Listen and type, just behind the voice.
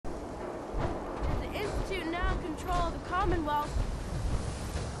Commonwealth.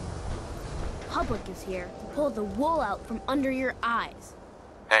 Public is here to pull the wool out from under your eyes.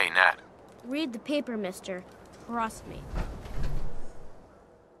 Hey, Nat. Read the paper, mister. Trust me.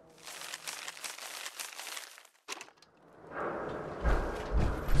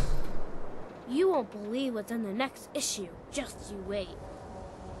 You won't believe what's in the next issue. Just you wait.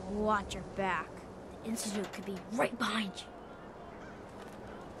 Watch your back. The Institute could be right behind you.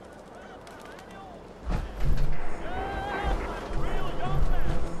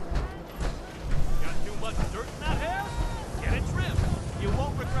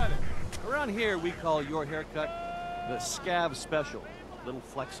 Around here, we call your haircut the Scav Special. Little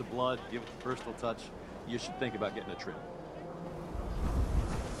flecks of blood, give it a personal touch. You should think about getting a trim.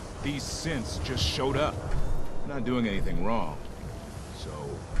 These synths just showed up. We're not doing anything wrong. So,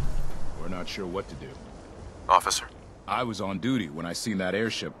 we're not sure what to do. Officer? I was on duty when I seen that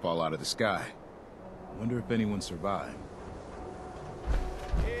airship fall out of the sky. Wonder if anyone survived.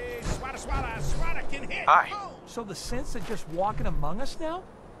 Hey, Swada can hit! Hi. So the synths are just walking among us now?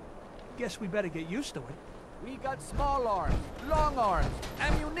 Guess we better get used to it. We got small arms, long arms,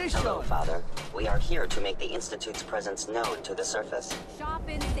 ammunition. Hello, Father. We are here to make the Institute's presence known to the surface. Shop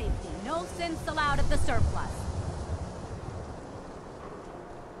in safety. No synths allowed at the surplus.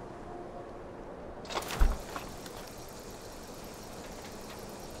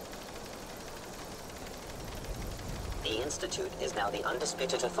 The Institute is now the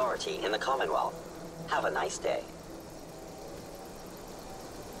undisputed authority in the Commonwealth. Have a nice day.